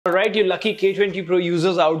Alright, you lucky K20 Pro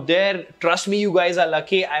users out there, trust me, you guys are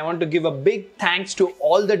lucky. I want to give a big thanks to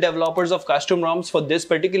all the developers of custom ROMs for this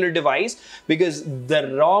particular device because the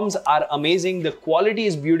ROMs are amazing, the quality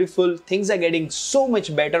is beautiful, things are getting so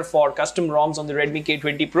much better for custom ROMs on the Redmi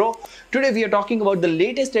K20 Pro. Today we are talking about the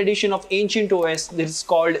latest edition of AncientOS. This is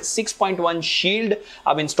called 6.1 Shield.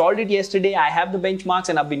 I've installed it yesterday, I have the benchmarks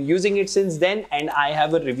and I've been using it since then, and I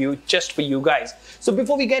have a review just for you guys. So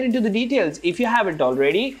before we get into the details, if you haven't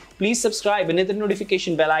already, please subscribe and hit the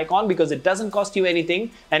notification bell icon because it doesn't cost you anything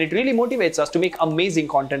and it really motivates us to make amazing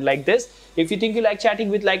content like this. If you think you like chatting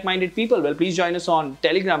with like-minded people, well, please join us on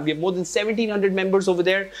Telegram. We have more than 1700 members over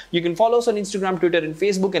there. You can follow us on Instagram, Twitter and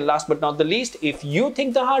Facebook. And last but not the least, if you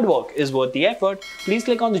think the hard work is worth the effort, please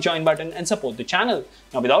click on the join button and support the channel.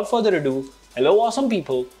 Now, without further ado, hello awesome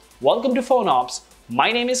people. Welcome to Phone Ops.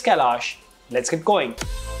 My name is Kailash. Let's get going.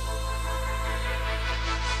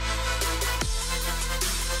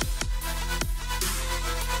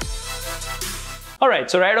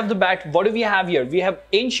 Alright, so right off the bat, what do we have here? We have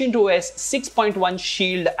AncientOS 6.1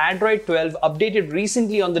 Shield Android 12 updated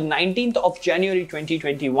recently on the 19th of January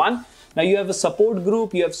 2021. Now you have a support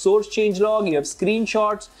group, you have source changelog, you have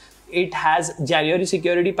screenshots. It has January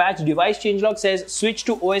security patch. Device changelog says switch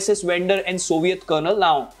to OSS vendor and Soviet kernel.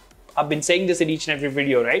 Now, I've been saying this in each and every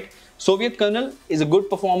video, right? Soviet kernel is a good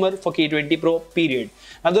performer for K20 Pro, period.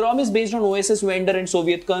 Now the ROM is based on OSS vendor and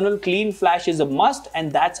Soviet kernel. Clean flash is a must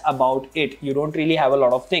and that's about it. You don't really have a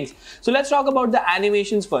lot of things. So let's talk about the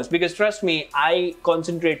animations first because trust me, I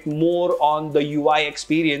concentrate more on the UI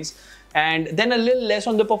experience and then a little less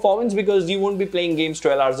on the performance because you won't be playing games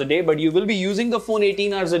 12 hours a day, but you will be using the phone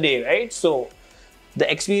 18 hours a day, right? So the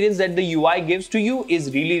experience that the UI gives to you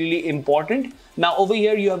is really important. Now over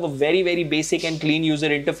here you have a very basic and clean user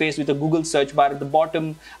interface with a Google search bar at the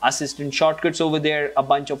bottom, assistant shortcuts over there, a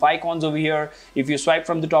bunch of icons over here. If you swipe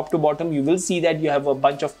from the top to bottom, you will see that you have a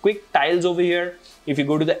bunch of quick tiles over here. If you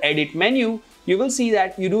go to the edit menu, you will see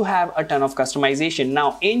that you do have a ton of customization.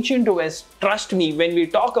 Now AncientOS, trust me, when we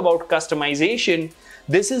talk about customization,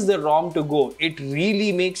 this is the ROM to go. It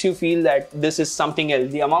really makes you feel that this is something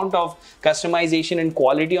else. The amount of customization and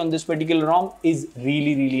quality on this particular ROM is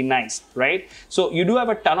really nice, right? So you do have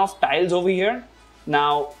a ton of tiles over here.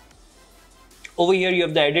 Now, over here you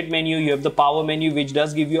have the edit menu, you have the power menu, which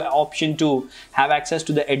does give you an option to have access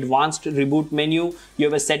to the advanced reboot menu. You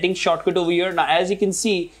have a settings shortcut over here. Now, as you can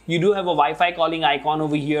see, you do have a Wi-Fi calling icon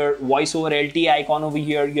over here, voice over LTE icon over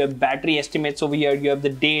here, you have battery estimates over here, you have the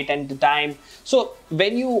date and the time. So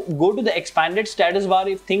when you go to the expanded status bar,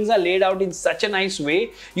 if things are laid out in such a nice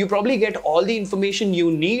way, you probably get all the information you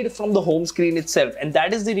need from the home screen itself. And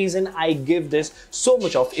that is the reason I give this so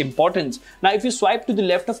much of importance. Now, if you swipe to the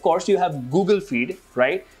left, of course, you have Google feed,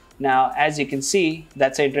 right? Now, as you can see,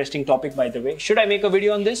 that's an interesting topic, by the way. Should I make a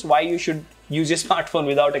video on this? Why you should use your smartphone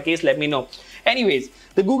without a case? Let me know. Anyways,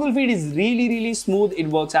 the Google feed is really smooth. It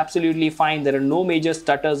works absolutely fine. There are no major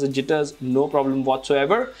stutters or jitters, no problem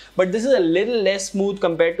whatsoever. But this is a little less smooth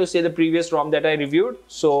compared to, say, the previous ROM that I reviewed.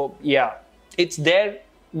 So yeah, it's there,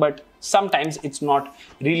 but sometimes it's not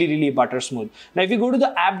really butter smooth. Now, if you go to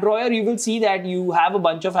the app drawer, you will see that you have a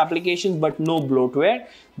bunch of applications, but no bloatware.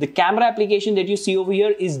 The camera application that you see over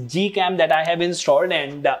here is Gcam that I have installed,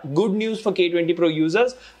 and good news for K20 Pro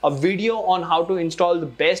users, a video on how to install the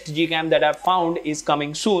best Gcam that I've found is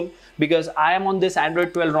coming soon because I am on this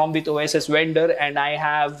Android 12 ROM with OSS vendor and I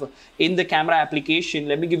have in the camera application,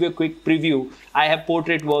 let me give you a quick preview. I have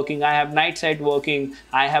portrait working, I have night sight working,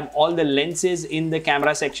 I have all the lenses in the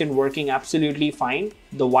camera section working absolutely fine.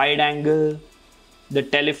 The wide angle, the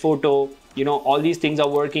telephoto, you know, all these things are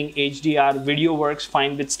working. HDR, video works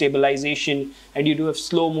fine with stabilization, and you do have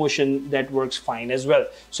slow motion that works fine as well.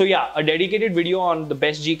 So yeah, a dedicated video on the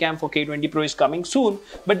best Gcam for K20 Pro is coming soon,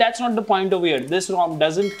 but that's not the point over here. This ROM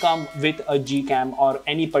doesn't come with a Gcam or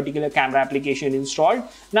any particular camera application installed.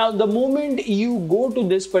 Now, the moment you go to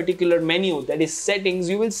this particular menu, that is settings,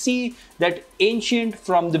 you will see that Ancient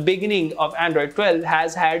from the beginning of Android 12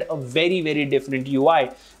 has had a very different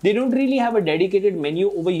UI. They don't really have a dedicated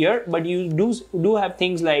menu over here, but you do have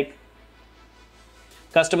things like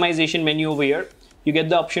customization menu over here. You get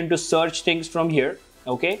the option to search things from here,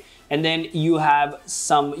 okay? And then you have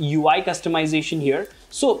some UI customization here.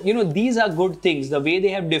 So, you know, these are good things. The way they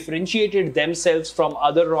have differentiated themselves from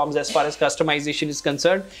other ROMs as far as customization is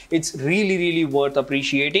concerned, it's really worth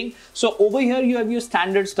appreciating. So over here, you have your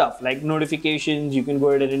standard stuff like notifications. You can go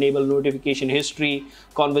ahead and enable notification history,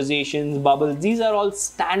 conversations, bubbles. These are all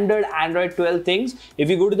standard Android 12 things. If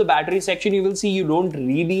you go to the battery section, you will see you don't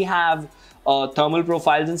really have thermal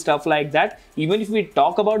profiles and stuff like that. Even if we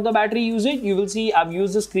talk about the battery usage, you will see I've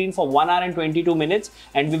used the screen for 1 hour and 22 minutes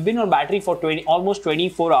and we've been on battery for almost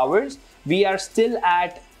 24 hours. We are still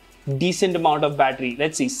at decent amount of battery.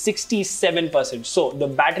 Let's see, 67%. So the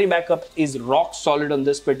battery backup is rock solid on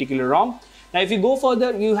this particular ROM. Now, if you go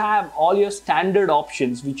further, you have all your standard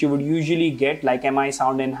options, which you would usually get, like MI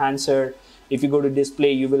sound enhancer. If you go to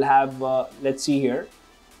display, you will have, let's see here.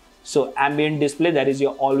 So ambient display, that is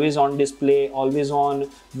your always on display, always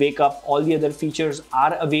on, wake up, all the other features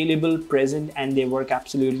are available, present, and they work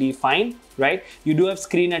absolutely fine, right? You do have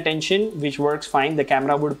screen attention, which works fine. The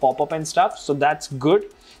camera would pop up and stuff. So that's good.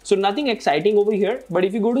 So nothing exciting over here, but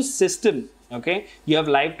if you go to system, okay, you have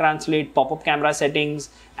live translate, pop-up camera settings,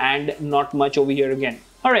 and not much over here again.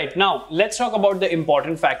 All right, now let's talk about the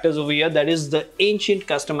important factors over here. That is the Ancient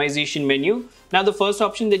customization menu. Now, the first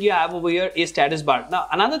option that you have over here is status bar. Now,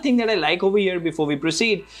 another thing that I like over here before we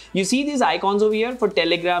proceed, you see these icons over here for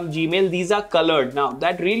Telegram, Gmail, these are colored. Now,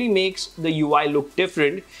 that really makes the UI look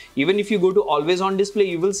different. Even if you go to always on display,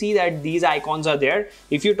 you will see that these icons are there.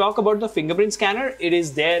 If you talk about the fingerprint scanner, it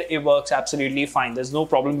is there. It works absolutely fine. There's no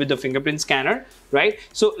problem with the fingerprint scanner, right?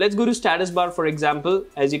 So let's go to status bar, for example.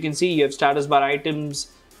 As you can see, you have status bar items.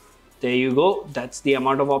 There you go. That's the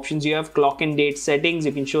amount of options you have. Clock and date settings.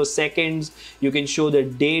 You can show seconds. You can show the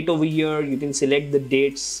date over here. You can select the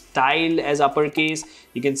date style as uppercase.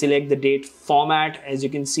 You can select the date format. As you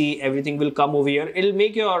can see, everything will come over here. It'll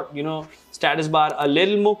make your, status bar a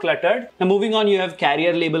little more cluttered. Now, moving on, you have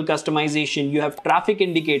carrier label customization. You have traffic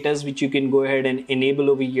indicators, which you can go ahead and enable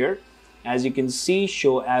over here. As you can see,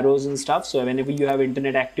 show arrows and stuff. So whenever you have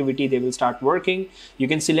internet activity, they will start working. You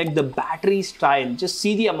can select the battery style. Just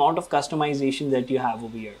see the amount of customization that you have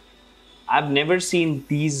over here. I've never seen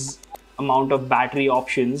these amount of battery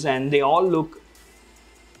options and they all look,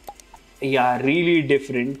 yeah, really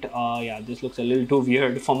different. Yeah, this looks a little too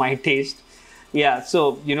weird for my taste. Yeah,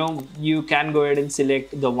 so, you can go ahead and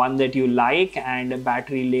select the one that you like, and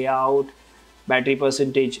battery layout, battery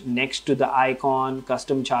percentage next to the icon,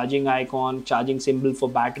 custom charging icon, charging symbol for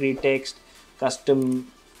battery text, custom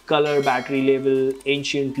color battery label,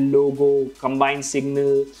 Ancient logo, combined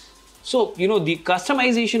signal. So, the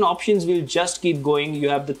customization options will just keep going. You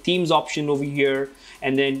have the themes option over here,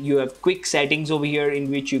 and then you have quick settings over here in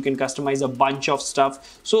which you can customize a bunch of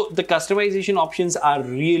stuff. So the customization options are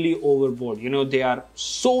really overboard. There are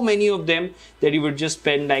so many of them that you would just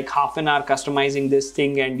spend like half an hour customizing this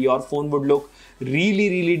thing and your phone would look really,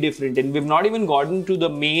 really different. And we've not even gotten to the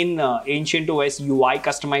main AncientOS UI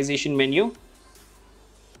customization menu.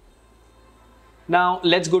 Now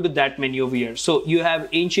let's go to that menu over here. So you have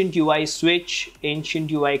Ancient UI switch,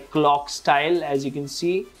 Ancient UI clock style. As you can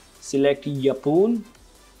see, select Yapun.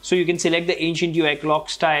 So you can select the Ancient UI clock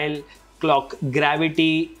style, clock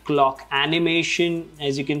gravity, clock animation.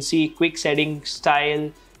 As you can see, quick setting style,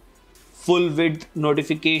 full width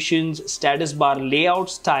notifications, status bar layout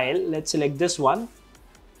style. Let's select this one.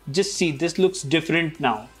 Just see, this looks different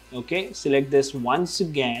now. Okay, select this once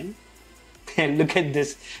again. And look at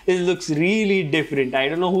this. This looks really different. I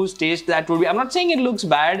don't know whose taste that would be. I'm not saying it looks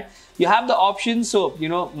bad. You have the options, so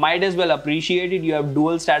might as well appreciate it. You have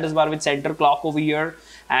dual status bar with center clock over here,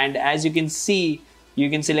 and as you can see, you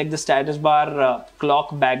can select the status bar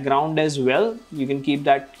clock background as well. You can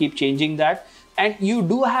keep changing that. And you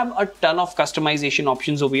do have a ton of customization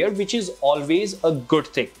options over here, which is always a good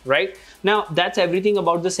thing, right? Now, that's everything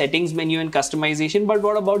about the settings menu and customization, but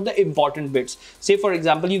what about the important bits? Say, for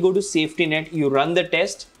example, you go to safety net, you run the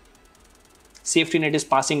test. Safety net is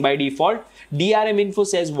passing by default. DRM info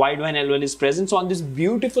says wideband L1 is present. So on this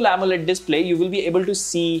beautiful AMOLED display, you will be able to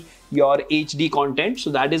see your HD content.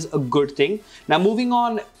 So that is a good thing. Now moving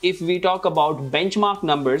on, if we talk about benchmark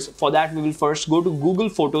numbers, for that we will first go to Google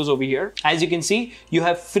Photos over here. As you can see, you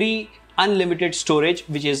have free unlimited storage,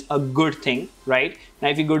 which is a good thing, right? Now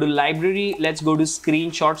if you go to library, let's go to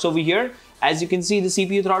screenshots over here. As you can see, the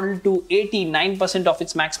CPU throttled to 89% of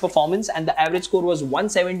its max performance and the average score was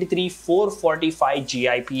 173,445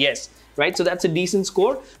 GIPS, right? So that's a decent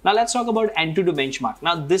score. Now let's talk about Antutu benchmark.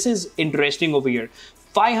 Now this is interesting over here.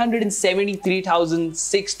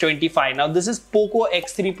 573,625. Now this is Poco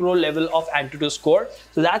X3 Pro level of Antutu score.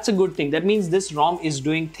 So that's a good thing. That means this ROM is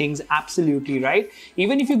doing things absolutely right.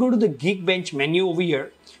 Even if you go to the Geekbench menu over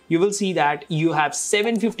here, you will see that you have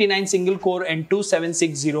 759 single core and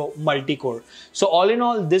 2760 multi-core. So all in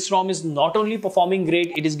all, this ROM is not only performing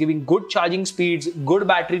great, it is giving good charging speeds, good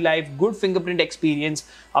battery life, good fingerprint experience,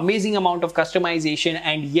 amazing amount of customization,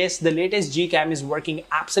 and yes, the latest Gcam is working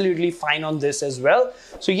absolutely fine on this as well.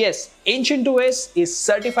 So yes, AncientOS is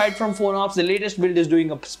certified from PhoneOps. The latest build is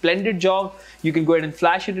doing a splendid job. You can go ahead and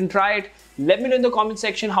flash it and try it. Let me know in the comment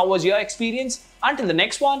section how was your experience. Until the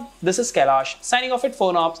next one, this is Kailash signing off at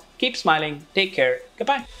PhoneOps. Keep smiling. Take care.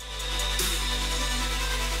 Goodbye.